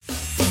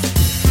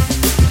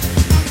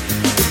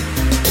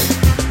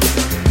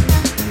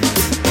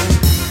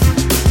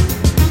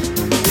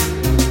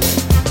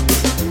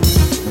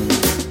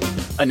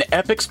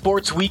epic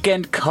sports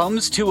weekend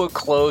comes to a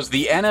close.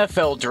 The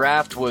NFL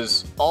draft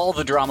was all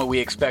the drama we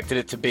expected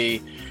it to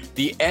be.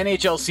 The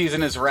NHL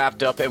season is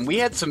wrapped up, and we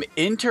had some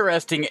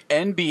interesting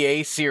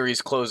NBA series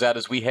close out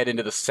as we head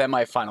into the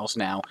semifinals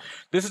now.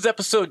 This is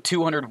episode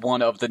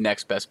 201 of The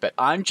Next Best Bet.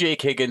 I'm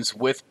Jake Higgins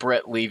with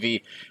Brett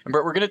Levy. And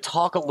Brett, we're going to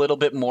talk a little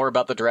bit more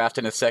about the draft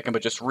in a second,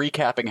 but just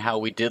recapping how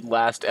we did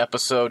last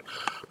episode.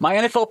 My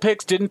NFL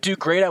picks didn't do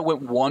great. I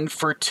went 1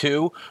 for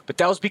 2, but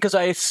that was because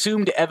I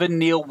assumed Evan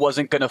Neal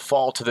wasn't going to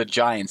fall to the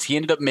Giants. He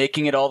ended up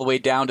making it all the way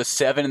down to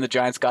 7, and the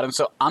Giants got him,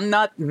 so I'm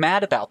not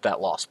mad about that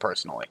loss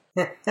personally.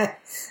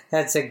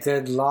 That's a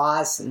good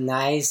loss.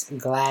 Nice.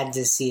 Glad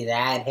to see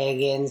that,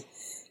 Higgins.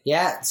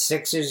 Yeah,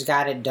 Sixers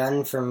got it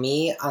done for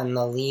me on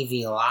the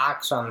Levy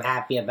lock, so I'm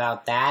happy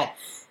about that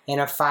in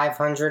a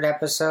 500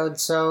 episode.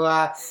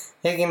 So,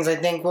 Higgins, I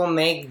think we'll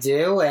make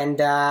do and,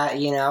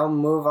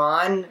 move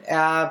on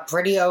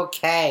pretty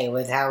okay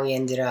with how we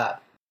ended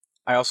up.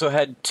 I also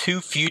had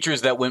 2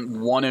 futures that went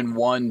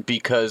 1-1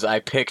 because I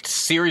picked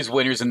series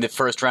winners in the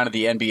first round of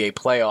the NBA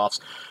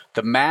playoffs.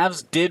 The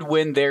Mavs did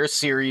win their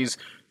series.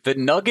 The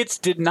Nuggets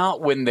did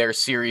not win their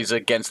series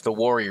against the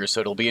Warriors,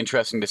 so it'll be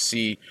interesting to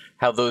see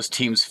how those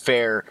teams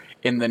fare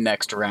in the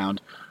next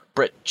round.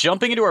 Brett,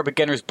 jumping into our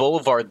Beginner's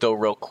Boulevard, though,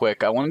 real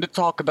quick, I wanted to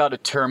talk about a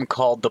term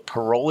called the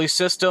Paroli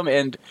system,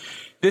 and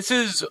this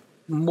is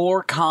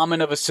more common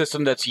of a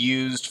system that's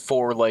used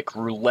for like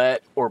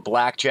roulette or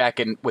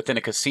blackjack within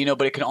a casino,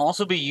 but it can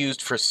also be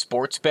used for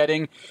sports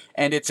betting,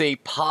 and it's a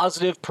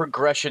positive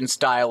progression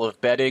style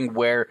of betting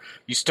where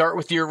you start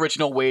with your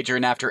original wager,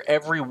 and after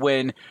every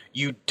win,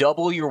 you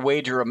double your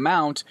wager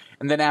amount,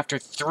 and then after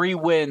 3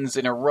 wins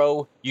in a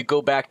row, you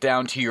go back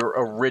down to your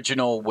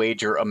original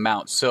wager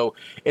amount. So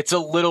it's a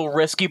little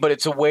risky, but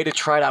it's a way to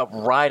try to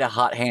ride a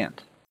hot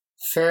hand.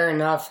 Fair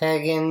enough,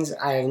 Higgins.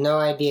 I have no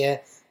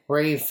idea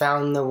where you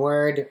found the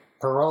word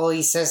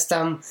Paroli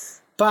system,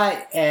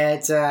 but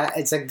it's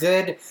a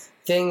good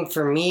thing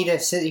for me to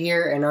sit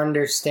here and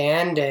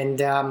understand.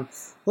 And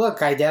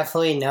look, I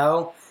definitely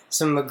know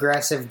some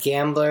aggressive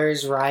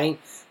gamblers, right,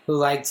 who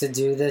like to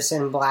do this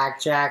in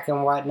blackjack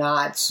and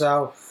whatnot.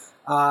 So,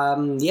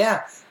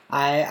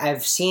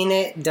 I've seen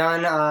it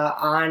done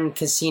on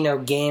casino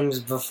games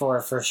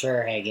before for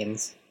sure,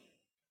 Higgins.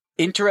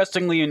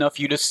 Interestingly enough,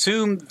 you'd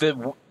assume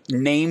the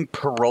name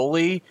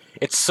Paroli,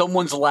 it's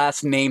someone's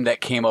last name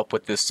that came up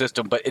with this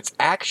system, but it's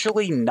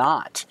actually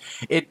not.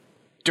 It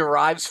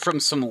derives from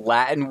some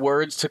Latin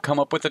words to come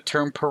up with the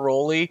term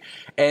Paroli,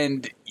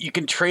 and you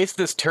can trace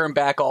this term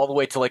back all the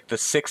way to like the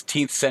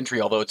 16th century,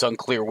 although it's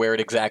unclear where it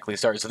exactly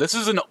started. So this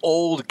is an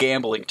old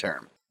gambling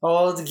term.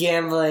 Old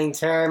gambling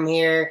term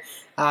here,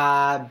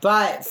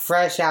 but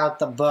fresh out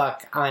the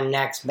book on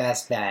Next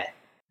Best Bet.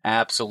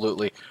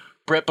 Absolutely.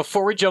 Brett,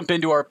 before we jump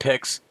into our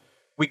picks,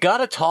 we got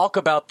to talk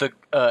about the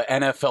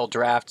NFL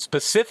draft,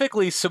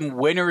 specifically some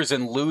winners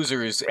and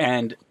losers.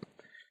 And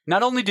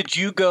not only did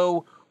you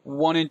go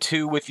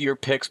 1-2 with your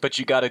picks, but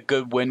you got a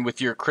good win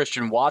with your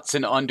Christian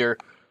Watson under.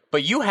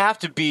 But you have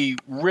to be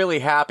really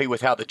happy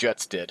with how the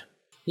Jets did.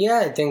 Yeah,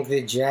 I think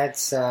the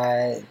Jets,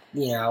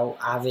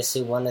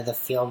 obviously one of the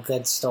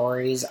feel-good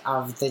stories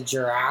of the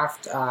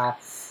draft. I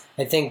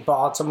think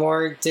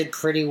Baltimore did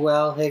pretty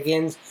well,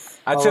 Higgins.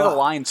 I'd say the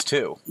Lions,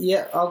 too.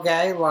 Yeah,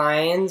 okay,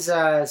 Lions.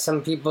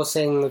 Some people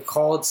saying the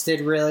Colts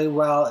did really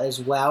well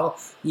as well,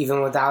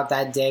 even without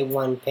that day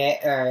 1 pick,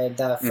 or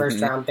the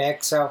first-round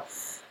pick. So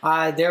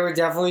there were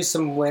definitely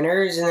some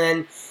winners. And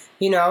then,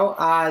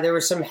 there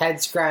were some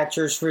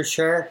head-scratchers for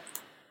sure.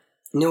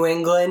 New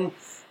England,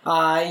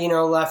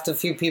 left a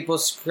few people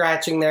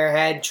scratching their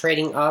head,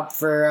 trading up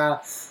for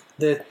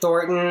the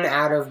Thornton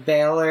out of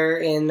Baylor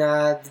in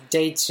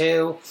day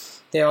 2.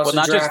 They also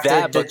not drafted just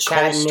that, the but Cole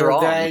Chattanooga.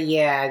 Strong.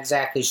 Yeah,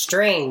 exactly.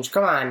 Strange.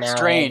 Come on now.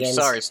 Strange. Higgins.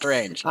 Sorry,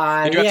 Strange.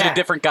 They drafted a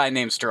different guy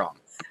named Strong.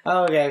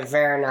 Okay,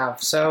 fair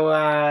enough. So,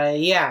 I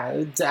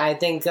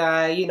think,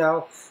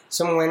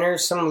 some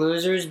winners, some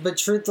losers, but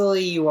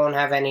truthfully, you won't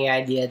have any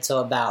idea until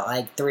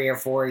about, 3 or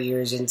 4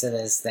 years into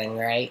this thing,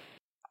 right?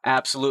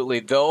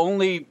 Absolutely. The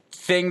only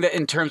thing that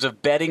in terms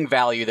of betting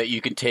value that you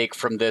can take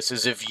from this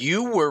is if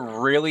you were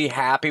really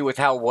happy with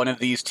how one of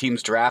these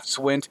teams' drafts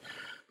went,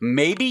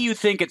 maybe you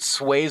think it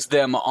sways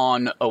them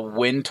on a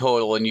win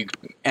total and you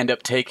end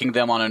up taking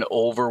them on an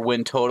over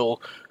win total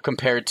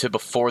compared to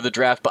before the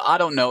draft. But I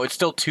don't know. It's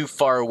still too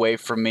far away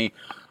from me.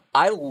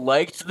 I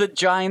liked the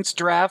Giants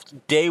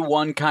draft. Day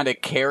 1 kind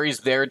of carries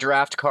their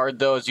draft card,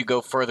 though, as you go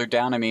further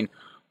down. I mean,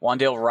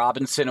 Wan'Dale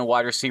Robinson, a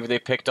wide receiver they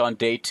picked on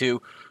day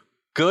 2.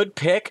 Good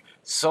pick.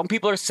 Some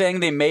people are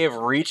saying they may have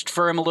reached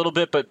for him a little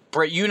bit, but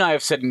Brett, you and I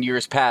have said in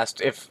years past,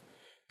 if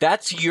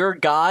that's your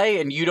guy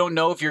and you don't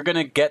know if you're going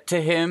to get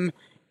to him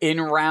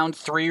in round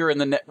 3 or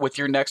with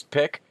your next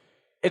pick,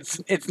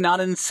 it's not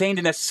insane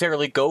to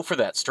necessarily go for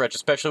that stretch,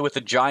 especially with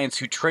the Giants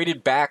who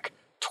traded back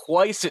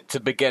twice to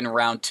begin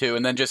round 2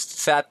 and then just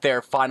sat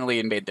there finally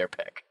and made their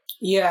pick.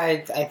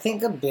 Yeah, I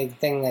think a big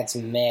thing that's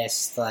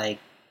missed,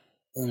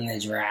 in the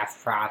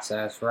draft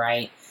process,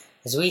 right,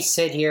 as we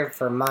sit here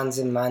for months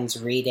and months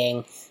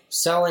reading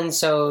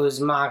so-and-so's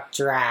mock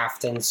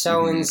draft and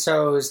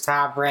so-and-so's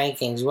top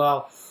rankings.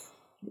 Well,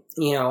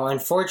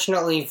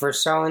 unfortunately for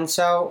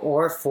so-and-so,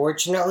 or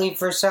fortunately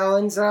for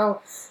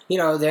so-and-so, they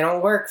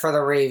don't work for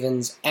the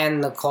Ravens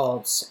and the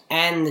Colts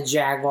and the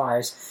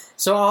Jaguars.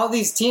 So all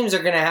these teams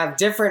are going to have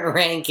different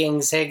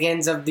rankings,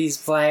 Higgins, of these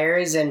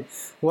players and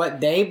what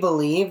they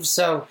believe.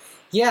 So,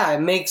 yeah, it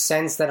makes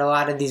sense that a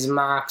lot of these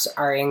mocks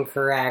are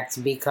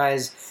incorrect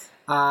because,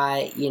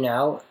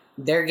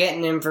 they're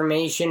getting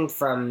information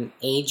from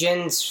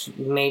agents,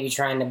 maybe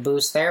trying to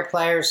boost their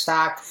player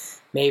stock.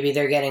 Maybe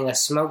they're getting a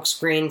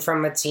smokescreen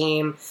from a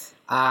team.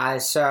 I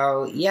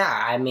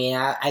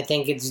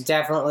think it's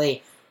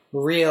definitely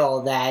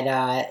real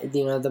that,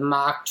 the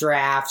mock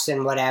drafts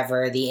and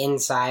whatever, the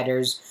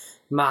insiders'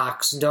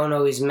 mocks don't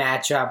always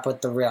match up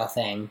with the real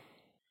thing.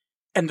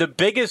 And the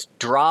biggest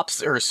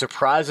drops or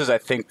surprises I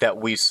think that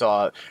we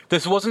saw,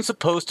 this wasn't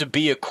supposed to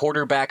be a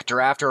quarterback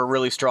draft or a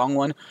really strong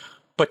one,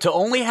 but to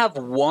only have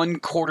one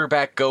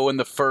quarterback go in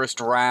the first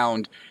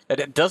round, that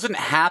it doesn't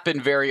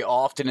happen very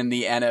often in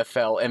the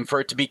NFL. And for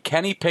it to be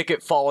Kenny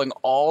Pickett falling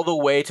all the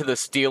way to the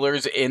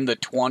Steelers in the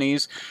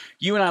 20s,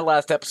 you and I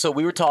last episode,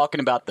 we were talking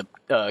about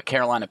the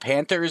Carolina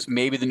Panthers,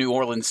 maybe the New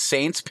Orleans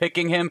Saints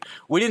picking him.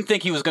 We didn't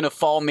think he was going to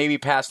fall maybe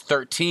past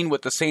 13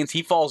 with the Saints.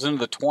 He falls into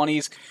the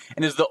 20s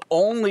and is the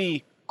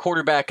only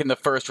quarterback in the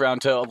first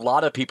round to a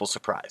lot of people's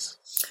surprise.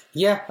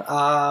 Yeah,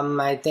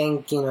 I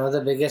think,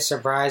 the biggest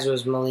surprise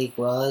was Malik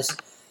Willis.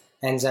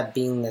 Ends up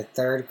being the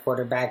third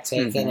quarterback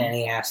taken, and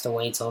he has to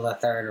wait till the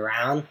third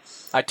round.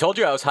 I told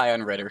you I was high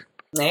on Ridder.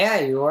 Yeah,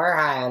 you were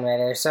high on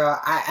Ridder. So,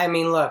 I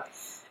mean, look,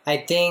 I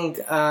think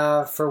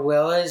for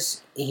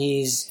Willis,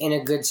 he's in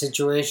a good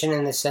situation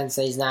in the sense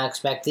that he's not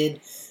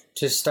expected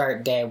to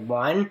start day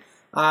one.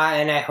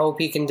 And I hope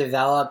he can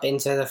develop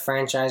into the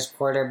franchise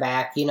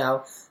quarterback,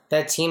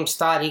 that teams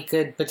thought he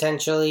could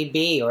potentially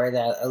be, or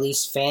that at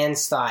least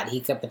fans thought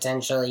he could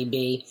potentially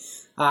be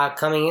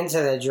coming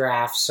into the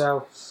draft.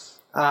 So,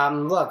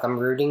 look, I'm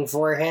rooting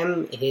for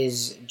him.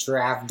 His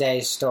draft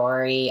day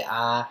story,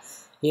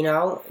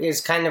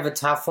 is kind of a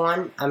tough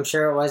one. I'm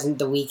sure it wasn't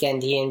the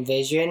weekend he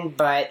envisioned,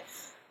 but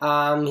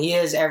he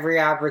has every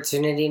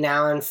opportunity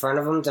now in front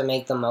of him to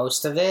make the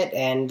most of it.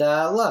 And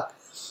look,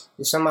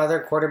 some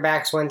other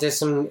quarterbacks went to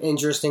some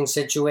interesting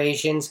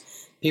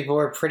situations. People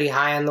were pretty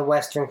high on the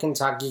Western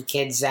Kentucky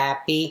kid,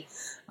 Zappe.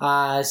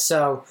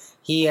 So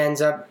he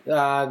ends up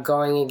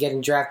going and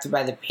getting drafted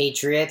by the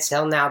Patriots.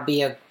 He'll now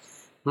be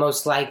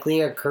most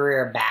likely a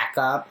career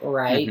backup,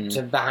 right,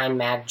 to behind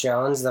Mac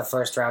Jones, the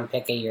first-round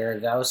pick a year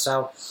ago.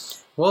 So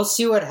we'll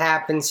see what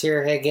happens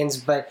here, Higgins,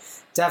 but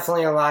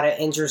definitely a lot of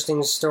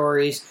interesting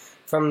stories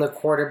from the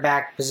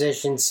quarterback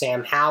position.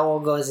 Sam Howell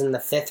goes in the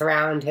 5th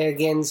round,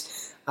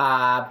 Higgins,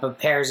 but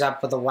pairs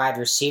up with a wide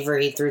receiver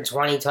he threw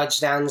 20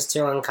 touchdowns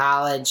to in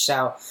college.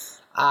 So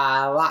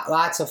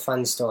lots of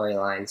fun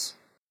storylines.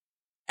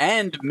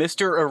 And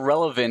Mr.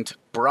 Irrelevant,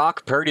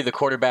 Brock Purdy, the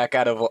quarterback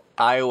out of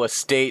Iowa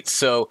State.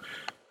 So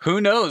who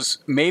knows?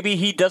 Maybe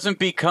he doesn't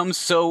become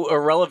so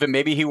irrelevant.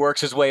 Maybe he works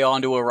his way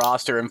onto a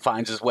roster and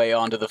finds his way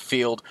onto the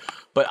field.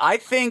 But I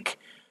think,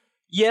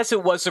 yes,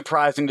 it was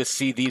surprising to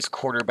see these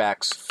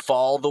quarterbacks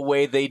fall the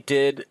way they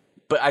did.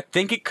 But I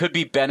think it could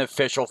be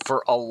beneficial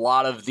for a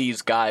lot of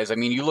these guys. I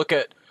mean, you look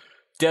at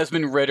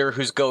Desmond Ridder,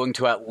 who's going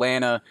to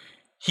Atlanta.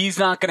 He's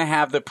not going to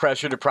have the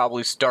pressure to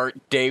probably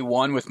start day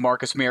one with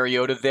Marcus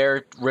Mariota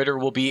there. Ridder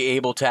will be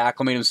able to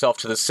acclimate himself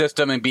to the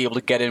system and be able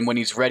to get in when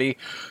he's ready.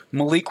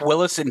 Malik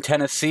Willis in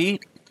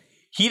Tennessee,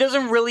 he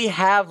doesn't really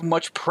have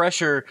much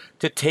pressure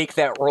to take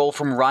that role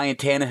from Ryan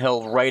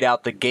Tannehill right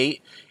out the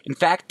gate. In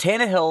fact,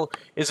 Tannehill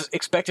is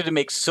expected to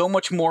make so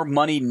much more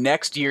money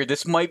next year.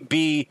 This might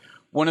be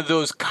one of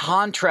those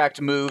contract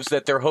moves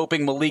that they're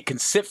hoping Malik can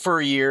sit for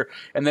a year,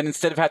 and then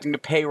instead of having to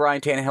pay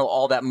Ryan Tannehill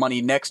all that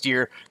money next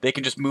year, they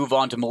can just move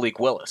on to Malik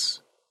Willis.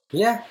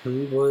 Yeah,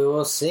 we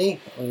will see.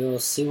 We will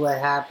see what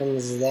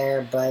happens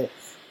there, but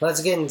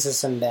let's get into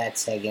some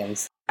bets,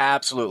 Higgins.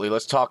 Absolutely.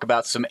 Let's talk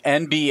about some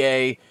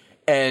NBA,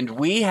 and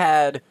we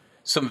had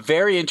some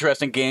very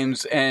interesting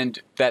games, and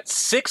that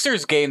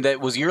Sixers game that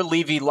was your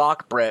Levy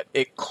lock, Brett,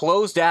 it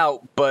closed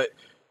out, but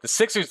the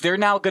Sixers, they're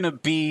now going to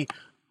be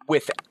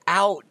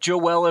without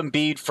Joel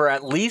Embiid for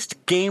at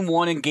least Game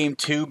 1 and Game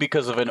 2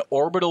 because of an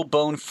orbital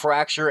bone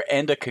fracture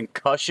and a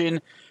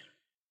concussion.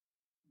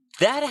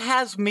 That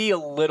has me a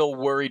little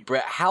worried,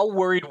 Brett. How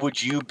worried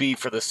would you be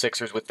for the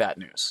Sixers with that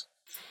news?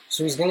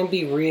 So he's going to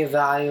be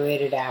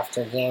reevaluated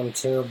after Game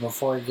 2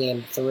 before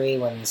Game 3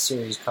 when the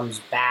series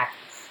comes back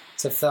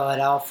to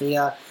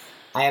Philadelphia.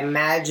 I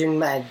imagine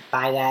that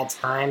by that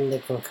time the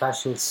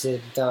concussion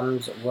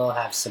symptoms will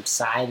have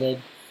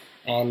subsided,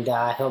 and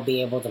he'll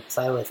be able to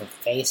play with a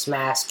face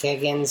mask,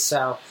 Higgins.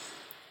 So,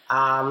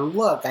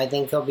 look, I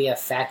think he'll be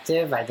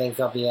effective. I think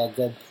he'll be a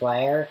good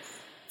player.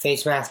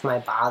 Face mask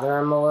might bother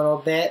him a little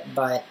bit,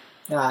 but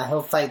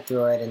he'll fight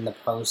through it in the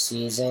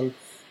postseason.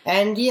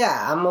 And,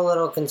 yeah, I'm a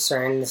little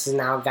concerned. This is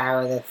now a guy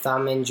with a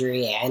thumb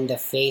injury and a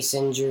face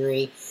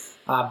injury,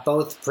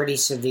 both pretty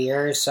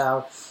severe.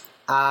 So,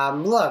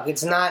 Look,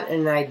 it's not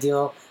an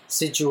ideal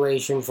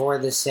situation for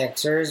the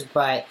Sixers,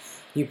 but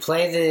you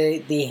play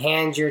the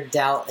hand you're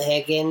dealt,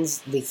 Higgins.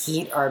 The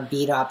Heat are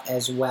beat up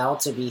as well,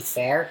 to be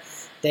fair.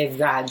 They've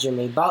got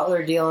Jimmy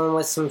Butler dealing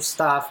with some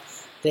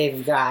stuff.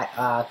 They've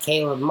got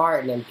Caleb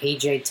Martin and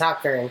P.J.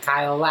 Tucker and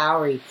Kyle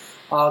Lowry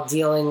all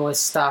dealing with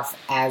stuff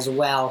as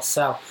well.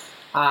 So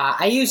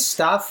I use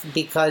stuff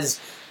because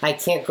I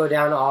can't go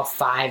down all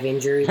 5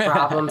 injury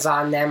problems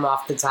on them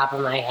off the top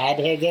of my head,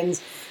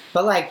 Higgins.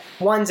 But, like,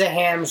 one's a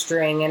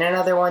hamstring and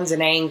another one's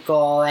an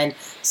ankle and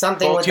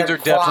something Both with teams a are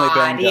definitely quad.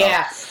 banged up.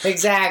 Yeah,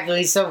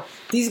 exactly. So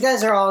these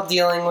guys are all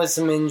dealing with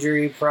some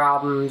injury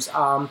problems.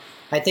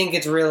 I think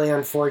it's really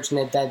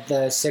unfortunate that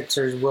the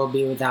Sixers will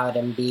be without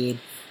Embiid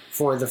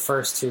for the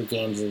first 2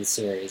 games of the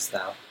series,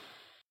 though.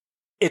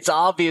 It's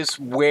obvious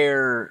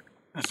where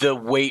the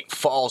weight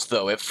falls,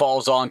 though. It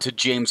falls onto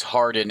James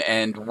Harden,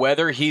 and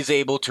whether he's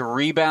able to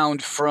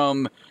rebound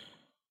from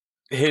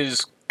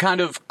his kind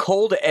of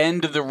cold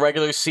end of the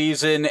regular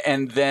season,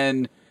 and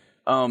then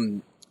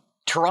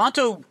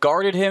Toronto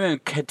guarded him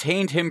and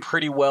contained him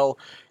pretty well.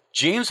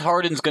 James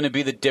Harden's going to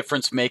be the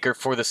difference maker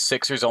for the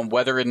Sixers on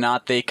whether or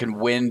not they can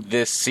win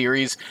this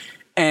series.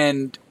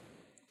 And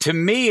to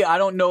me, I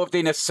don't know if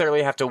they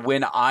necessarily have to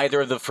win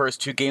either of the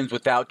first 2 games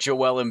without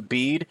Joel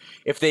Embiid.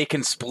 If they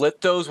can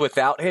split those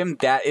without him,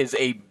 that is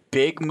a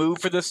big move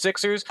for the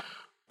Sixers.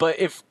 But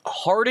if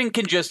Harden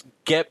can just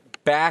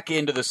get back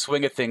into the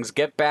swing of things,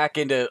 get back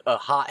into a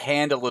hot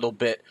hand a little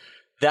bit,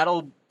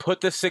 that'll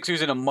put the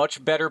Sixers in a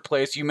much better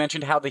place. You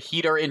mentioned how the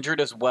Heat are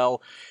injured as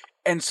well.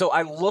 And so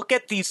I look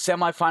at these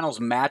semifinals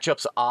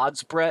matchups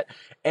odds, Brett,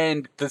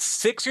 and the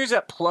Sixers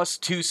at plus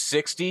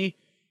 260,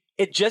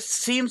 it just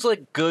seems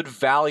like good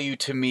value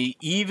to me,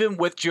 even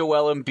with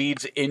Joel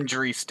Embiid's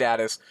injury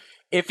status.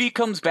 If he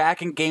comes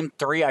back in Game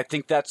 3, I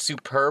think that's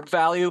superb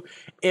value.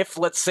 If,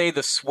 let's say,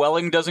 the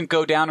swelling doesn't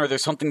go down or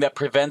there's something that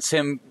prevents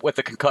him with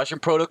the concussion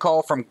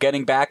protocol from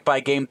getting back by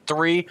Game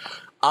 3,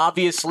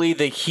 obviously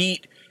the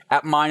Heat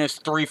at minus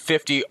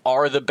 350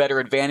 are the better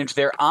advantage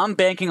there. I'm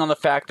banking on the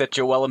fact that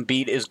Joel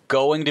Embiid is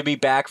going to be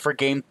back for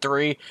Game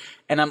 3,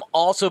 and I'm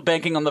also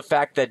banking on the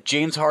fact that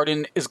James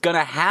Harden is going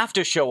to have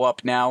to show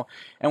up now,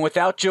 and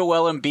without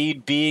Joel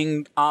Embiid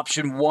being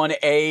option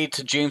 1A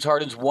to James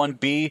Harden's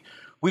 1B,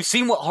 we've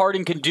seen what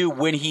Harden can do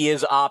when he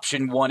is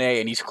option 1A,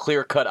 and he's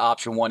clear-cut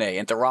option 1A.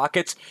 And the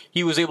Rockets,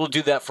 he was able to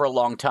do that for a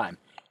long time.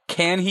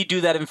 Can he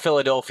do that in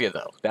Philadelphia,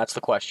 though? That's the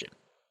question.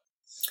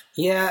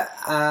 Yeah,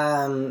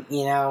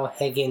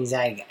 Higgins,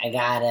 I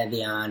gotta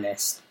be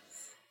honest.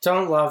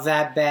 Don't love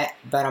that bet,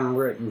 but I'm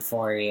rooting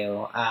for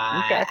you.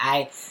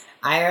 Okay.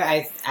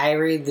 I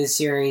read the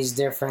series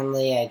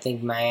differently. I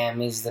think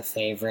Miami's the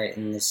favorite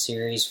in the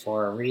series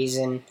for a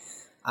reason.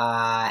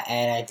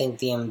 And I think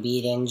the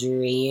Embiid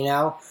injury,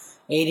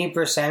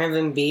 80% of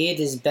Embiid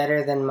is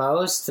better than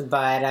most,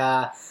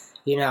 but,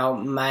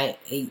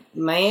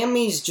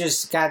 Miami's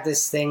just got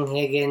this thing,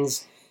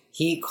 Higgins,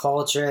 Heat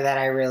culture that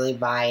I really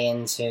buy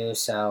into.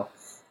 So,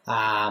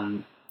 I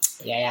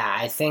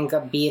think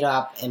a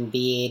beat-up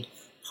Embiid.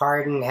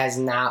 Harden has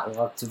not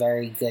looked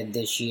very good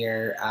this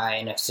year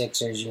in a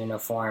Sixers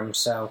uniform.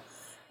 So,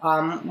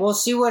 we'll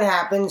see what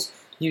happens.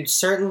 You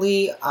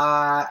certainly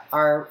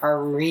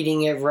are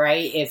reading it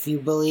right if you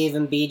believe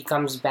Embiid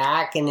comes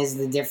back and is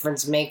the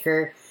difference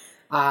maker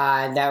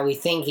that we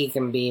think he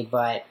can be.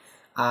 But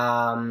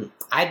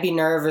I'd be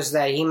nervous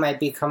that he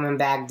might be coming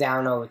back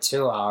down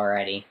 0-2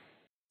 already.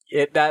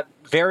 That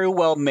very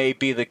well may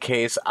be the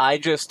case. I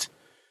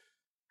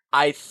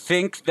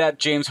think that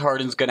James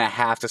Harden's going to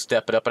have to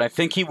step it up, and I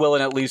think he will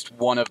in at least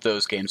one of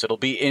those games. It'll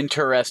be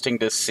interesting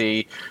to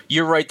see.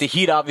 You're right, the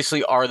Heat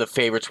obviously are the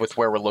favorites with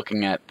where we're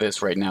looking at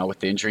this right now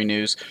with the injury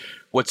news.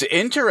 What's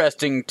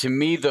interesting to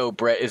me, though,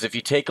 Brett, is if you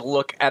take a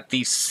look at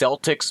the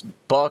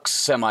Celtics-Bucks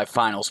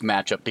semifinals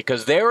matchup,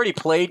 because they already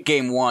played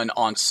Game 1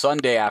 on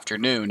Sunday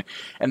afternoon,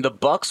 and the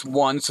Bucks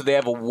won, so they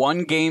have a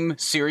 1-game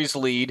series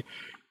lead.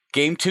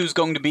 Game 2 is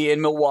going to be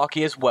in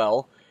Milwaukee as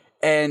well.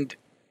 And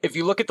if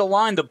you look at the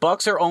line, the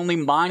Bucks are only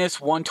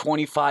minus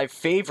 125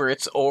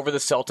 favorites over the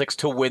Celtics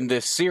to win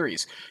this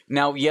series.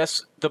 Now,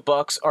 yes, the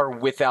Bucks are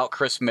without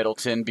Chris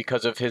Middleton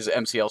because of his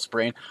MCL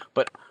sprain,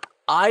 but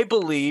I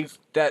believe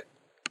that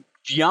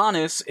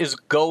Giannis is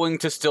going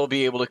to still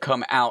be able to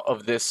come out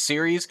of this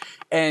series.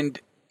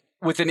 And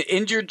with an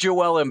injured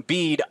Joel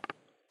Embiid,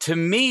 to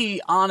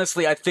me,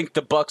 honestly, I think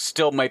the Bucks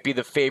still might be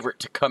the favorite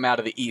to come out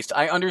of the East.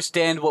 I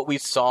understand what we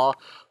saw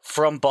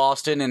from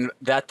Boston and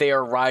that they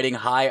are riding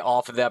high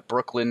off of that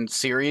Brooklyn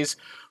series,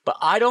 but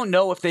I don't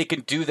know if they can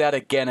do that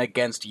again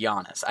against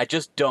Giannis. I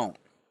just don't.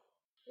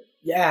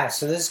 Yeah,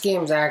 so this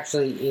game's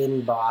actually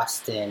in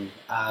Boston,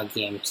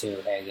 Game 2,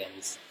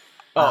 Higgins.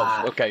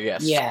 Okay,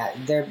 yes. Yeah,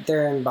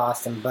 they're in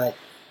Boston, but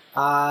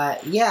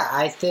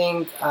I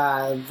think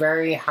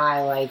very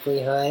high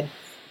likelihood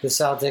the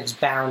Celtics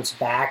bounce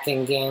back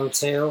in Game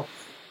 2.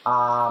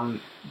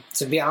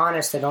 To be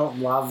honest, I don't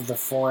love the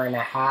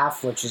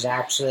 4.5, which is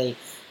actually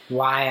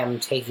why I'm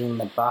taking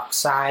the Bucks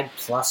side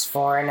plus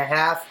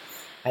 4.5.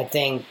 I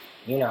think,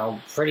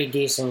 pretty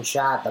decent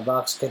shot. The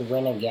Bucks could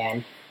win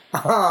again.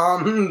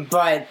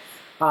 But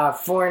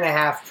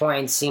 4.5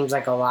 points seems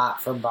like a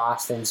lot for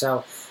Boston.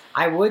 So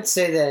I would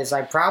say this.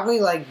 I probably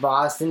like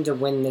Boston to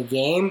win the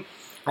game.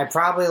 I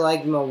probably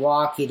like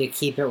Milwaukee to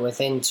keep it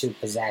within 2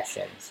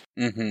 possessions.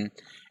 Mm-hmm.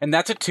 And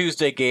that's a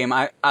Tuesday game.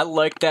 I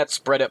like that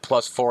spread at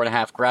plus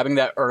 4.5. Grabbing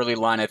that early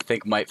line, I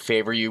think, might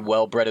favor you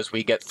well, Brett, as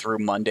we get through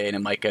Monday, and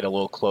it might get a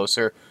little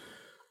closer.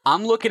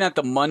 I'm looking at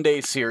the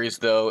Monday series,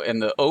 though,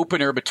 and the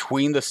opener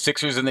between the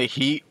Sixers and the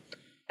Heat,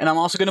 and I'm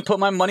also going to put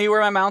my money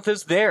where my mouth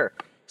is there.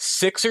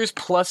 Sixers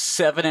plus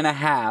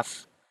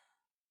 7.5.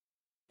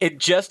 It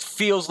just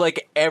feels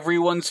like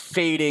everyone's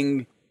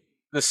fading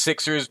the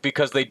Sixers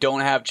because they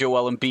don't have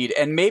Joel Embiid.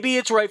 And maybe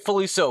it's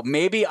rightfully so.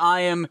 Maybe I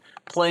am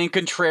playing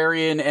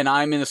contrarian and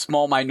I'm in a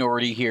small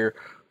minority here.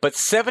 But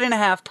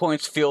 7.5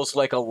 points feels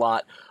like a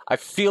lot. I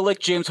feel like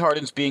James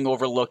Harden's being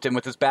overlooked, and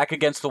with his back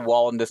against the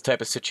wall in this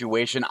type of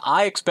situation,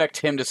 I expect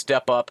him to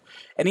step up.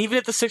 And even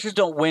if the Sixers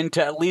don't win,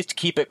 to at least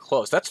keep it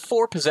close. That's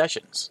 4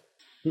 possessions.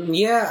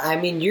 Yeah, I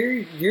mean,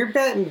 you're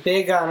betting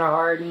big on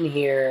Harden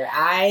here.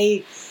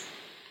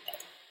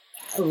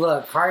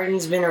 Look,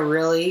 Harden's been a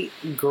really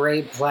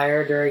great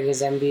player during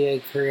his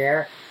NBA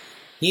career.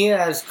 He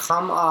has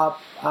come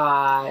up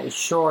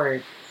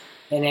short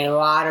in a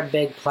lot of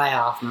big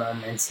playoff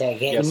moments. Yes,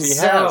 he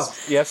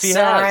has. Yes, he has.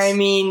 I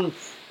mean,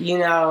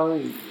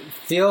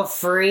 feel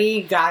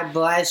free. God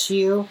bless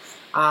you.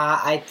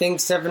 I think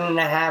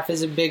 7.5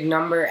 is a big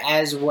number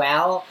as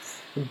well.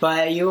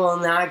 But you will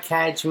not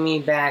catch me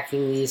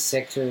backing these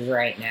Sixers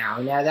right now.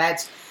 Now,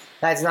 that's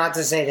not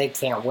to say they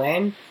can't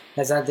win.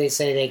 That's not to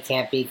say they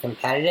can't be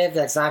competitive.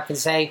 That's not to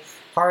say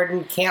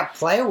Harden can't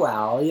play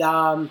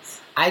well.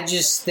 I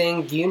just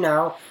think,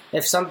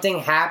 if something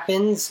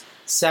happens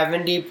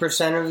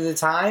 70% of the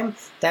time,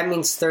 that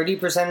means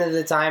 30% of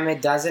the time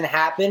it doesn't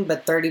happen,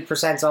 but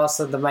 30% is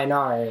also the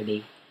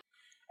minority.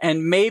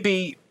 And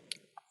maybe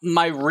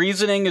my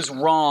reasoning is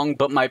wrong,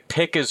 but my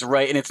pick is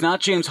right. And it's not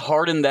James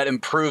Harden that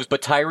improves,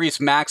 but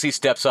Tyrese Maxey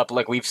steps up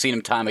like we've seen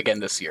him time again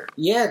this year.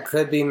 Yeah, it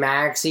could be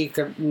Maxey.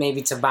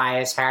 Maybe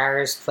Tobias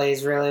Harris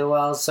plays really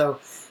well. So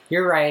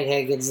you're right,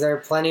 Higgins. There are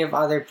plenty of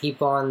other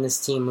people on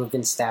this team who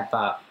can step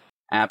up.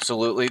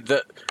 Absolutely.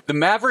 The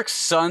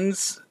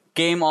Mavericks-Suns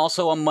game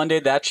also on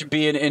Monday, that should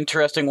be an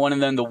interesting one.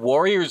 And then the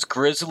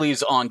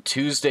Warriors-Grizzlies on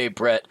Tuesday,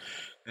 Brett.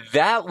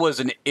 That was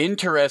an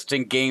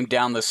interesting game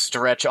down the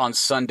stretch on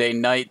Sunday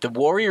night. The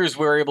Warriors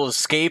were able to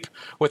escape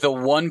with a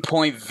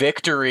 1-point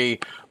victory,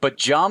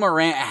 but Ja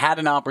Morant had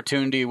an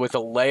opportunity with a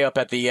layup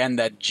at the end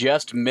that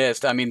just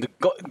missed. I mean, the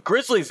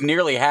Grizzlies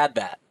nearly had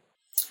that.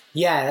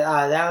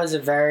 Yeah, that was a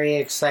very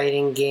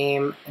exciting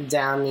game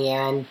down the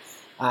end.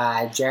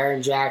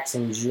 Jaren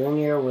Jackson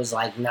Jr. was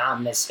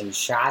not missing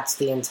shots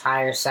the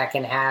entire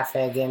second half,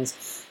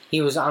 Higgins. He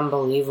was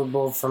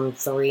unbelievable from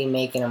 3,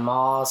 making them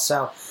all.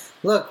 So,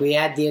 look, we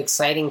had the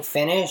exciting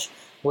finish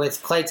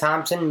with Klay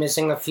Thompson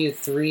missing a few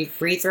free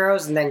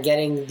throws and then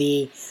getting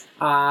the,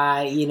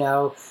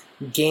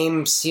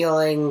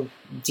 game-sealing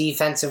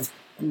defensive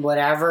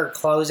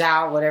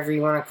closeout, whatever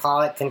you want to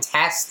call it,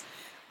 contest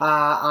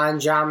on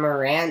Ja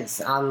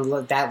Morant on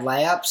that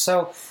layup.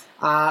 So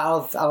a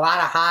lot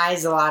of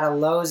highs, a lot of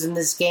lows in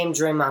this game.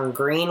 Draymond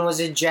Green was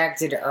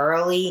ejected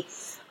early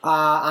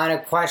on a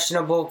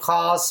questionable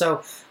call.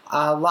 So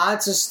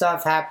lots of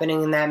stuff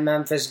happening in that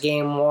Memphis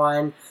game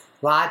 1.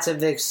 Lots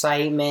of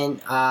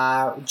excitement.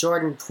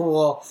 Jordan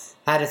Poole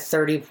had a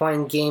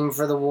 30-point game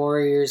for the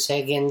Warriors,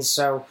 Higgins.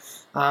 So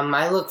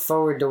I look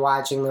forward to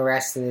watching the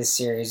rest of this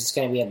series. It's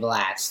going to be a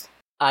blast.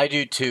 I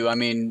do too. I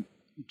mean,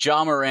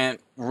 Ja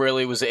Morant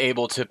really was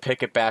able to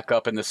pick it back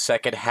up in the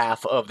second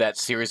half of that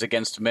series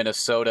against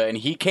Minnesota, and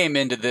he came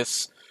into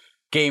this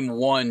game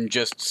 1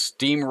 just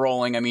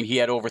steamrolling. I mean, he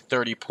had over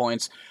 30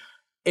 points.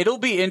 It'll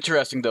be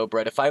interesting, though,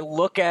 Brett. If I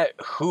look at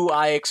who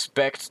I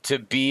expect to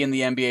be in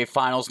the NBA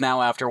Finals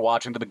now after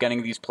watching the beginning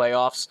of these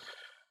playoffs,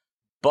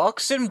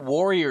 Bucks and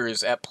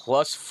Warriors at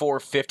plus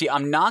 450.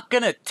 I'm not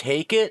going to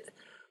take it,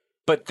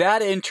 but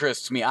that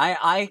interests me.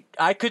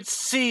 I could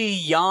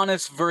see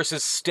Giannis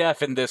versus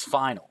Steph in this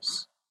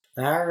Finals.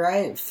 All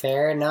right,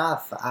 fair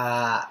enough.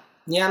 I'm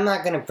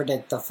not going to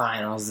predict the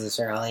Finals this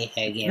early,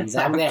 Higgins.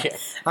 I'm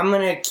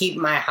gonna keep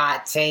my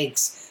hot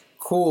takes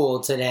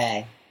cool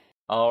today.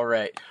 All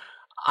right.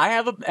 I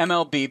have an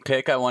MLB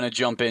pick I want to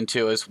jump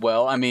into as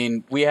well. I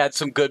mean, we had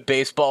some good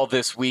baseball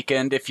this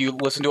weekend. If you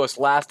listened to us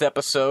last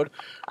episode,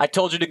 I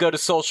told you to go to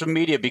social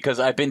media because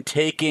I've been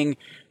taking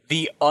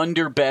the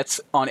under bets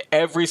on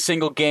every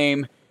single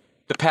game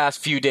the past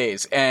few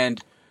days.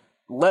 And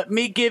let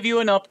me give you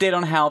an update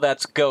on how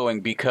that's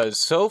going, because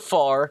so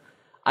far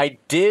I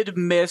did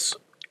miss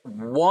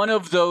one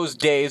of those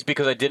days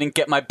because I didn't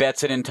get my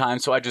bets in time,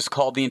 so I just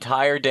called the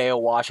entire day a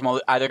wash. I'm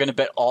either going to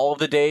bet all of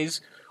the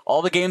days,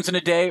 all the games in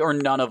a day, or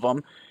none of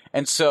them.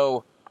 And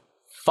so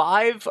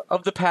 5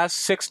 of the past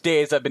 6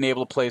 days I've been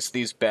able to place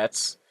these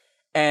bets.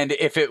 And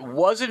if it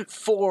wasn't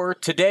for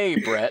today,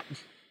 Brett,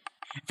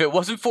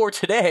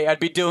 I'd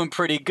be doing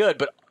pretty good.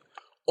 But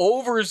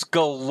overs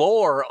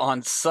galore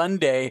on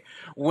Sunday.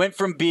 Went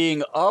from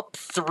being up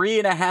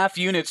 3.5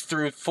 units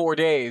through 4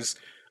 days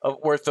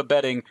worth of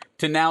betting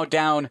to now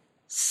down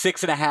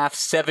 6.5,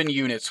 7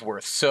 units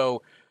worth.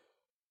 So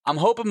I'm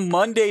hoping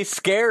Sunday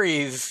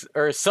Scaries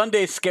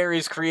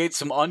create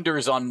some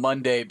unders on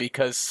Monday,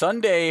 because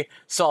Sunday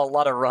saw a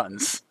lot of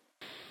runs.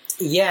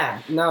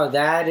 Yeah, no,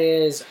 that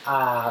is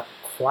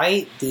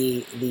quite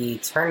the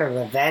turn of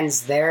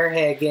events there,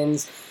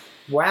 Higgins.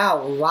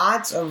 Wow,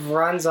 lots of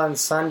runs on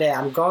Sunday.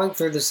 I'm going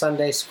through the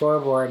Sunday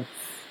scoreboard.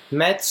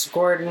 Mets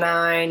scored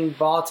 9,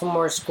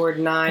 Baltimore scored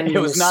 9, it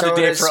was not a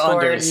day for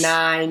scored unders.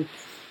 9.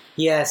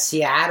 Yeah,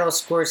 Seattle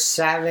scored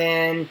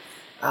 7.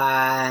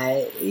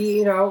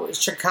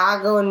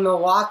 Chicago and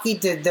Milwaukee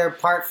did their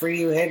part for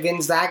you,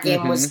 Higgins. That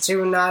game was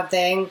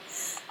 2-0.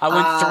 I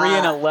went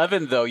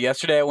 3-11 though.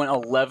 Yesterday I went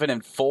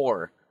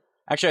 11-4.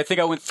 Actually, I think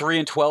I went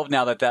 3-12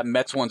 now that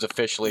Mets one's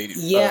officially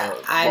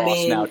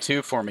lost now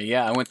too for me.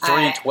 Yeah, I went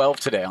 3-12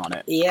 today on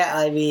it. Yeah,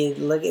 I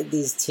mean, look at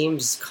these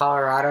teams.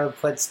 Colorado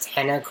puts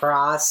 10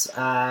 across.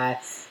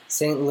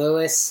 St.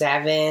 Louis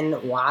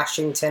 7,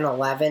 Washington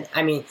 11.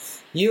 I mean,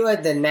 you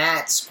had the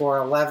Nats score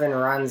 11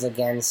 runs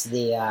against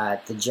the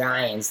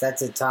Giants.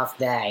 That's a tough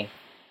day.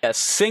 Yeah,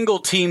 single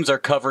teams are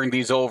covering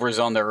these overs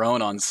on their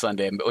own on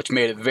Sunday, which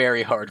made it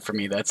very hard for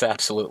me. That's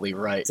absolutely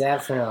right.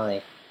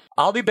 Definitely.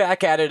 I'll be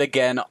back at it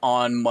again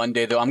on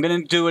Monday, though. I'm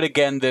going to do it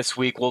again this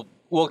week.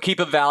 We'll keep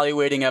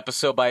evaluating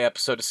episode by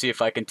episode to see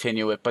if I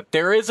continue it. But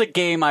there is a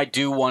game I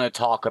do want to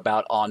talk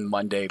about on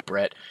Monday,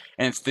 Brett,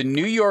 and it's the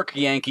New York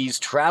Yankees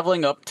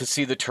traveling up to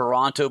see the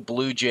Toronto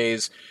Blue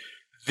Jays.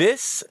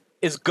 This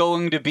is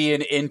going to be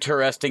an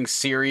interesting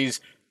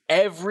series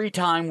every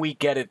time we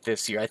get it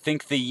this year. I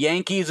think the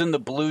Yankees and the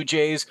Blue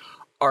Jays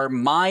are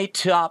my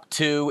top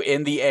 2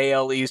 in the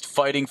AL East,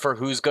 fighting for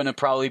who's going to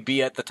probably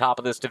be at the top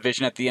of this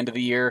division at the end of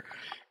the year.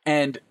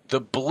 And the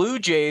Blue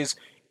Jays,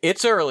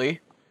 it's early,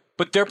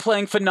 but they're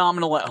playing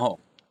phenomenal at home.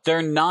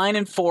 They're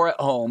 9-4 at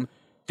home.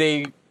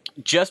 They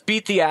just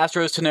beat the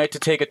Astros tonight to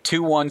take a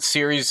 2-1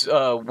 series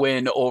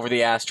win over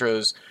the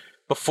Astros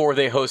before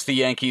they host the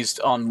Yankees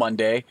on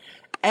Monday.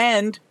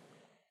 And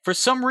for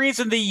some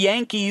reason, the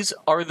Yankees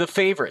are the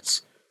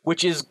favorites,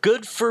 which is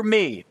good for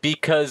me,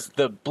 because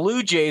the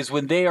Blue Jays,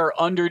 when they are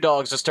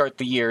underdogs to start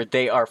the year,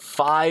 they are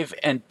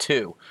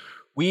 5-2.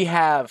 We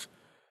have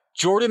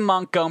Jordan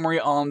Montgomery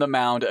on the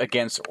mound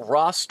against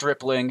Ross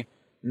Stripling.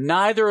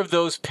 Neither of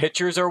those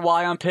pitchers are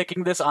why I'm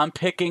picking this. I'm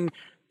picking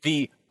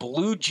the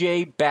Blue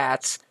Jay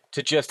bats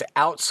to just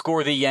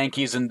outscore the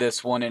Yankees in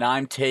this one, and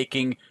I'm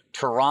taking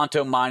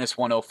Toronto minus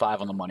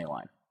 105 on the money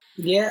line.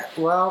 Yeah,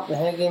 well,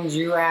 Higgins,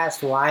 you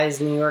asked why is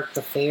New York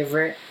the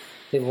favorite?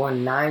 They've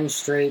won 9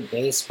 straight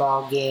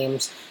baseball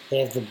games. They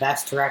have the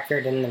best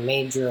record in the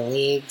major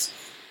leagues.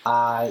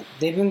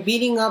 They've been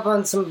beating up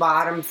on some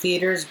bottom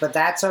feeders, but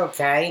that's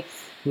okay.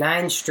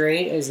 9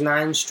 straight is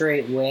 9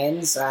 straight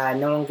wins.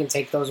 No one can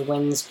take those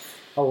wins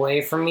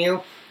away from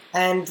you.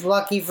 And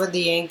lucky for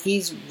the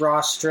Yankees,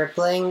 Ross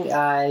Stripling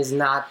is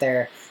not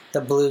the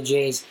Blue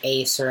Jays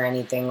ace or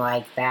anything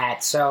like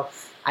that. So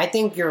I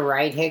think you're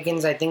right,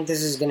 Higgins. I think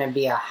this is going to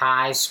be a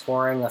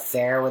high-scoring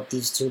affair with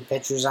these 2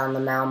 pitchers on the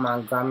mound,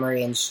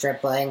 Montgomery and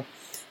Stripling,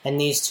 and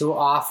these 2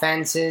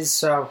 offenses.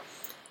 So,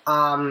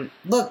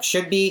 look,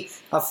 should be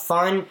a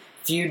fun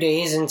few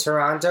days in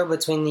Toronto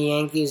between the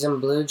Yankees and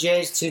Blue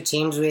Jays, 2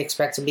 teams we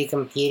expect to be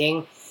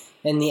competing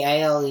in the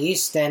AL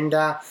East. And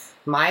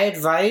my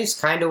advice,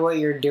 kind of what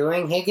you're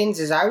doing, Higgins,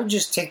 is I would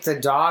just take the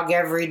dog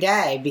every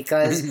day,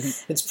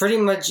 because it's pretty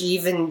much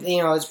even,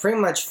 it's pretty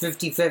much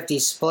 50-50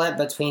 split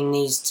between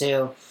these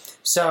 2.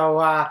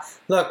 So,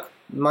 look,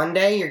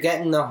 Monday you're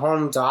getting the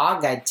home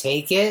dog. I'd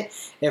take it.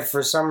 If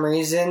for some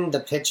reason the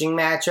pitching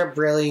matchup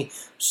really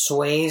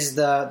sways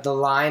the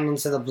line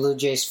into the Blue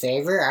Jays'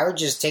 favor, I would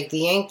just take the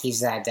Yankees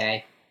that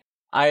day.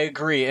 I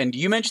agree. And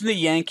you mentioned the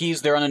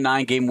Yankees. They're on a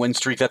 9-game win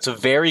streak. That's a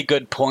very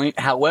good point.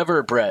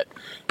 However, Brett,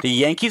 the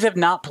Yankees have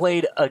not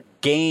played a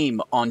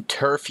game on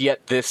turf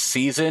yet this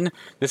season.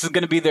 This is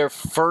going to be their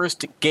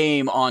first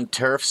game on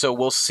turf, so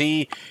we'll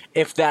see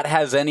if that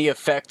has any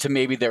effect to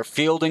maybe their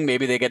fielding.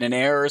 Maybe they get an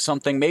error or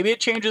something. Maybe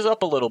it changes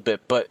up a little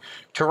bit. But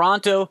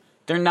Toronto,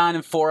 they're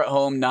 9-4 at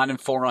home,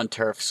 9-4 on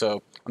turf,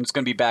 so I'm just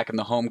going to be back in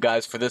the home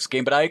guys for this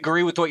game. But I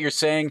agree with what you're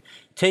saying.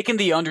 Taking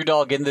the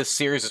underdog in this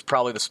series is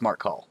probably the smart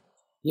call.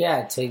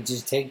 Yeah,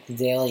 just take the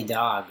daily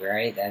dog,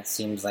 right? That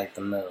seems like the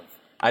move.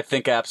 I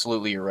think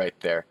absolutely you're right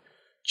there.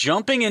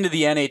 Jumping into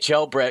the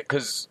NHL, Brett,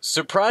 because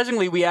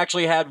surprisingly we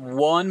actually had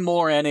one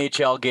more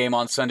NHL game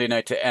on Sunday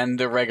night to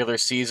end the regular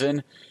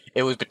season.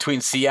 It was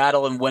between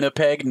Seattle and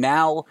Winnipeg.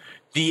 Now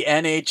the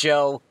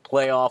NHL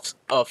playoffs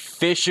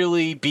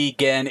officially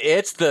begin.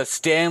 It's the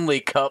Stanley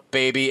Cup,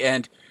 baby,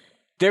 and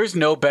there's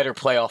no better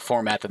playoff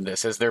format than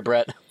this, is there,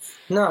 Brett?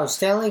 No,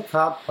 Stanley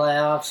Cup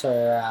playoffs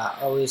are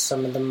always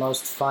some of the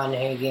most fun,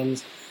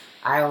 Higgins.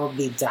 I will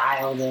be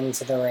dialed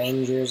into the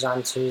Rangers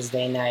on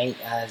Tuesday night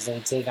as they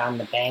take on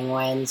the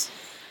Penguins.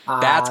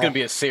 That's going to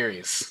be a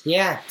series.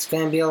 Yeah, it's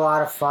going to be a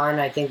lot of fun.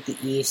 I think the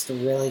East are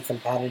really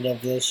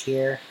competitive this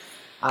year.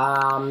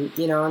 In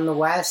the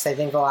West, I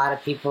think a lot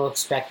of people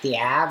expect the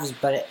Avs,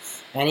 but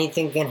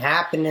anything can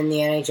happen in the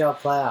NHL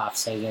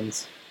playoffs,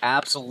 Higgins.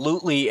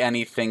 Absolutely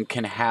anything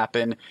can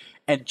happen.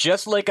 And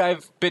just like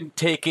I've been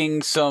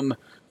taking some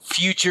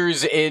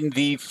futures in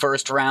the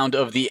first round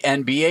of the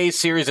NBA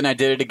series, and I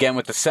did it again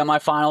with the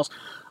semifinals,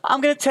 I'm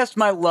going to test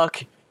my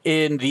luck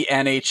in the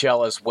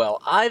NHL as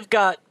well. I've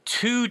got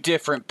two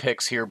different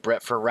picks here,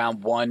 Brett, for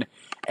round one,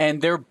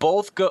 and they're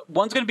both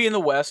one's going to be in the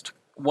West,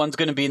 one's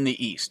going to be in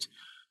the East.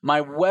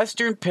 My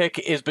Western pick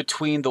is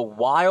between the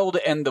Wild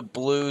and the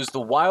Blues. The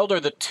Wild are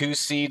the 2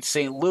 seed,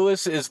 St.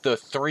 Louis is the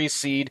 3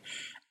 seed,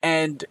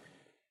 and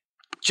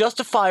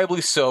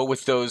justifiably so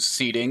with those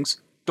seedings.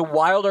 The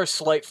Wild are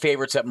slight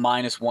favorites at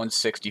minus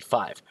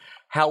 165.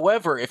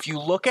 However, if you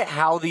look at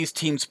how these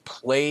teams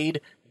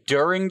played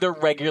during the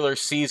regular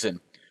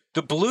season,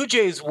 the Blue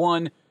Jays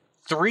won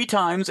 3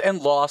 times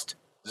and lost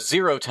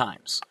 0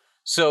 times.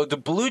 So the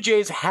Blue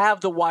Jays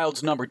have the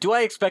Wild's number. Do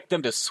I expect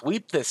them to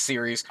sweep this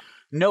series?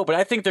 No, but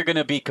I think they're going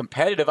to be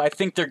competitive. I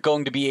think they're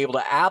going to be able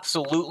to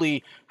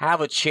absolutely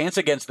have a chance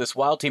against this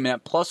Wild team. And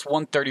at plus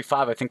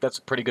 135, I think that's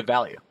a pretty good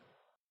value.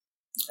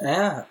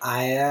 Yeah,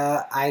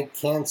 I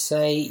can't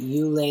say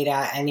you laid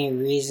out any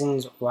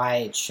reasons why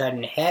it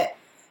shouldn't hit,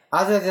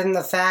 other than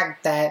the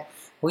fact that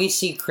we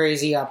see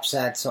crazy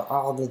upsets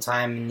all the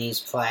time in these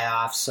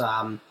playoffs.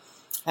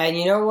 And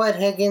you know what,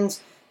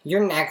 Higgins?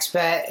 Your next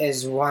bet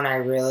is one I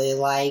really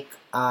like,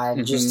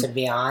 just to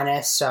be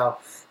honest. So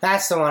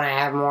that's the one I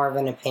have more of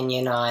an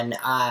opinion on.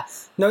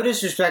 No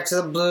disrespect to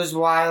the Blues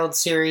Wild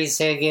series,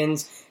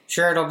 Higgins.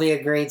 Sure, it'll be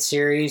a great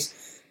series.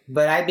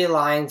 But I'd be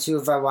lying to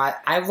you if I watch.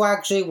 I've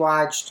actually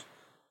watched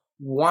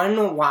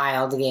one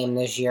Wild game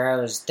this year.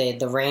 It was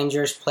the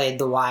Rangers played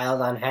the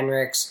Wild on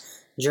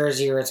Henrik's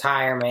jersey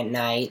retirement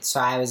night, so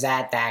I was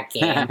at that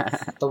game.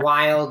 The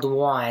Wild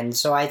won,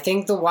 so I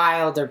think the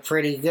Wild are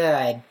pretty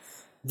good.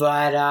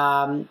 But,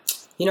 I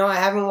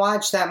haven't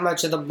watched that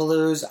much of the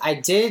Blues. I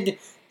did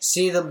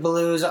see the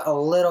Blues a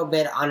little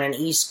bit on an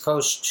East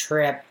Coast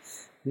trip.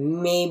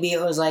 Maybe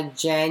it was like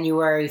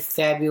January,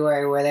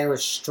 February, where they were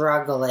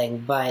struggling,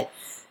 but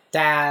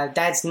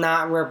that's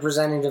not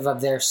representative of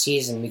their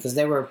season because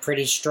they were a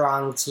pretty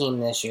strong team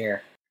this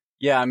year.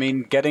 Yeah, I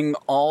mean, getting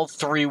all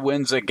 3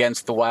 wins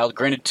against the Wild.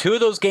 Granted, 2 of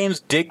those games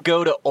did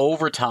go to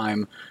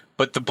overtime,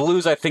 but the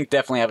Blues, I think,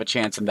 definitely have a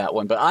chance in that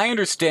one. But I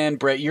understand,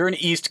 Brett, you're an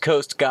East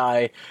Coast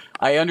guy.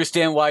 I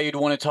understand why you'd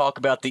want to talk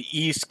about the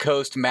East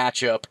Coast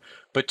matchup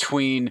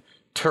between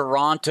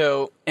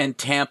Toronto and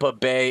Tampa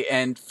Bay.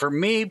 And for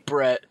me,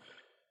 Brett,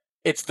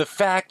 it's the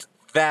fact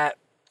that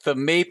the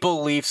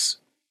Maple Leafs,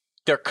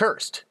 they're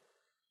cursed.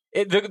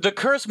 The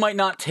curse might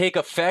not take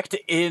effect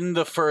in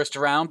the first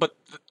round, but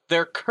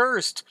they're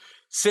cursed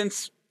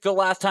since the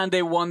last time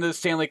they won the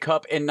Stanley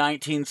Cup in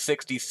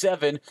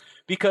 1967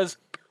 because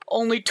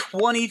only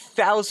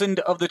 20,000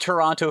 of the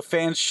Toronto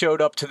fans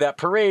showed up to that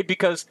parade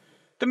because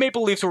the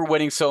Maple Leafs were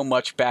winning so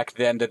much back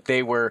then that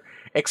they were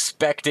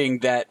expecting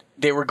that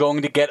they were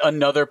going to get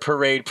another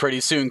parade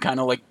pretty soon, kind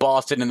of like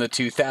Boston in the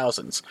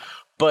 2000s.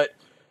 But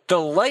the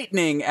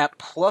Lightning at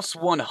plus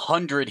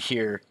 100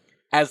 here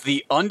as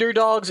the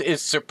underdogs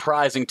is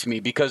surprising to me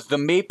because the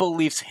Maple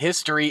Leafs'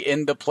 history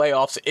in the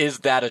playoffs is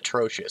that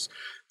atrocious.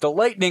 The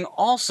Lightning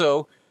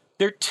also,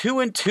 they're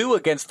 2-2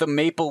 against the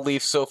Maple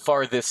Leafs so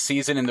far this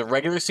season in the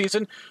regular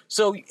season,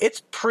 so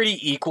it's pretty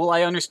equal.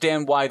 I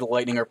understand why the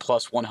Lightning are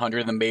plus 100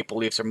 and the Maple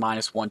Leafs are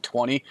minus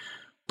 120,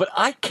 but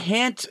I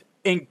can't,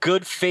 in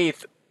good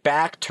faith,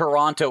 back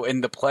Toronto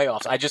in the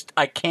playoffs.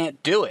 I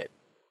can't do it.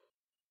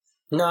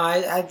 No,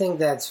 I think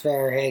that's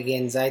fair,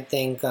 Higgins. I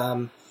think,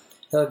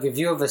 look, if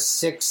you have a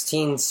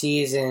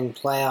 16-season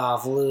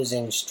playoff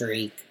losing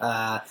streak,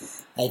 I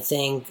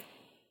think,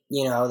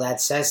 that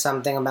says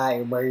something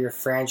about where your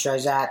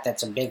franchise at.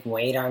 That's a big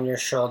weight on your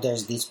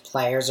shoulders. These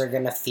players are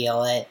going to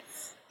feel it.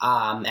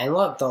 And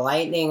look, the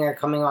Lightning are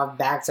coming off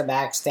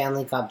back-to-back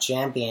Stanley Cup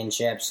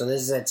championships, so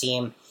this is a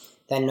team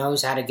that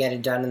knows how to get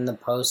it done in the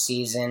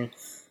postseason.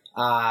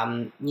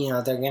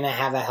 They're going to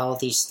have a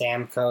healthy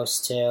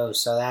Stamkos, too,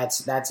 so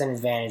that's an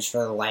advantage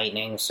for the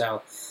Lightning.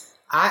 So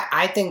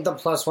I think the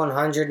plus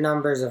 100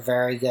 number is a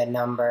very good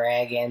number,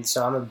 again,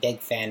 so I'm a big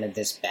fan of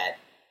this bet.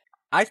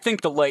 I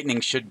think the Lightning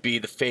should be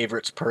the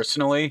favorites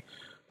personally,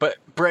 but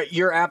Brett,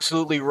 you're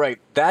absolutely right.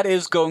 That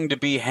is going to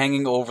be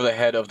hanging over the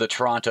head of the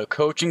Toronto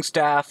coaching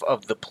staff,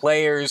 of the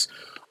players,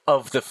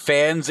 of the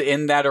fans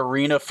in that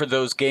arena for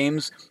those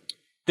games.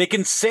 They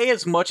can say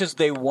as much as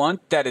they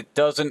want that it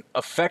doesn't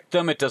affect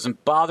them, it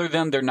doesn't bother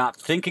them, they're not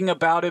thinking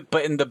about it,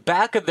 but in the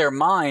back of their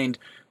mind,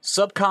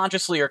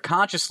 subconsciously or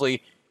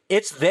consciously,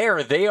 it's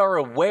there. They are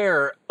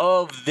aware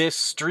of this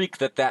streak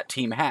that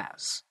team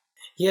has.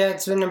 Yeah,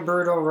 it's been a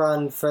brutal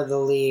run for the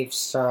Leafs,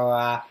 so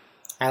I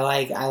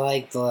like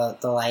the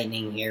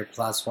Lightning here,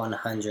 plus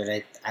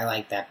 100. I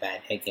like that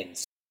bet,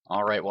 Higgins.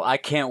 All right, well, I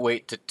can't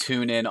wait to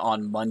tune in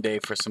on Monday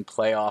for some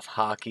playoff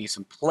hockey,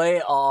 some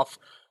playoff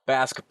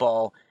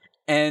basketball,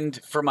 and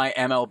for my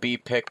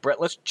MLB pick. Brett,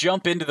 let's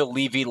jump into the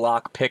Levy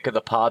Lock pick of the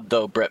pod,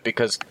 though, Brett,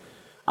 because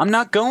I'm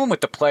not going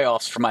with the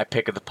playoffs for my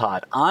pick of the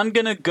pod. I'm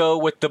going to go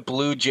with the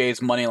Blue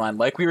Jays money line.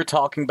 Like we were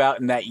talking about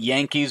in that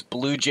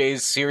Yankees-Blue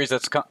Jays series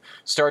that's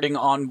starting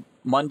on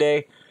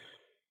Monday.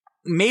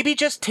 Maybe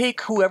just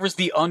take whoever's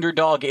the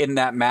underdog in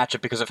that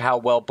matchup because of how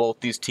well both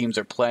these teams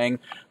are playing.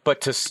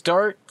 But to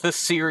start the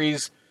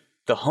series,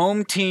 the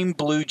home team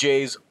Blue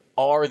Jays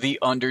are the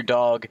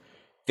underdog.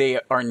 They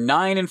are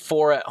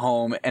 9-4 at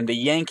home, and the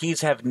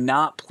Yankees have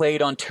not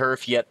played on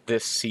turf yet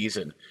this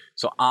season.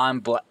 So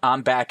I'm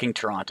backing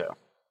Toronto.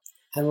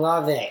 I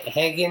love it.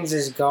 Higgins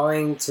is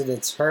going to the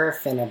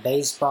turf in a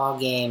baseball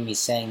game. He's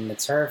saying the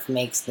turf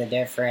makes the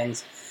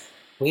difference.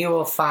 We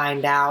will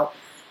find out.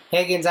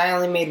 Higgins, I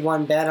only made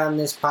one bet on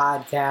this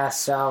podcast,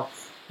 so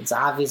it's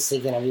obviously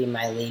going to be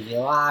my Levy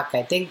lock.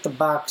 I think the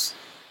Bucks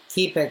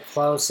keep it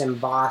close in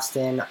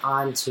Boston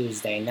on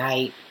Tuesday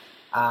night.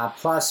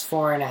 Plus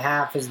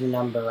 4.5 is the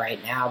number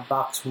right now.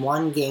 Bucks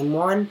won game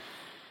one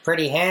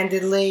pretty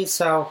handedly,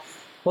 so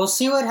we'll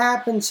see what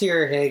happens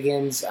here,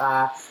 Higgins.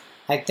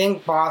 I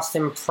think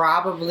Boston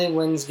probably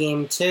wins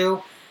game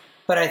two,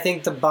 but I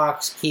think the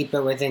Bucks keep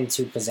it within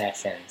 2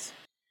 possessions.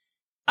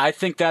 I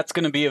think that's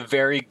going to be a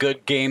very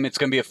good game. It's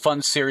going to be a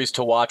fun series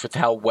to watch with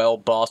how well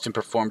Boston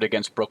performed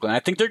against Brooklyn. I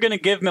think they're going to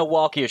give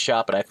Milwaukee a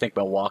shot, but I think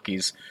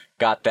Milwaukee's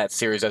got that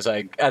series as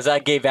I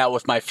gave out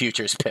with my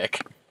futures pick.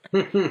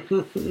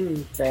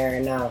 Fair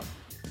enough.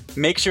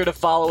 Make sure to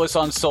follow us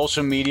on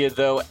social media,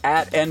 though,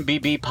 at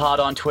NBBPod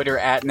on Twitter,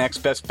 at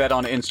NextBestBet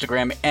on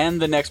Instagram,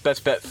 and the Next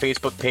Best Bet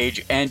Facebook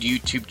page and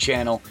YouTube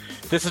channel.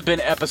 This has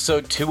been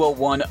episode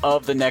 201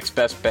 of the Next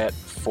Best Bet.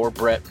 For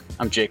Brett,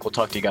 I'm Jake. We'll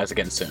talk to you guys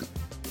again soon.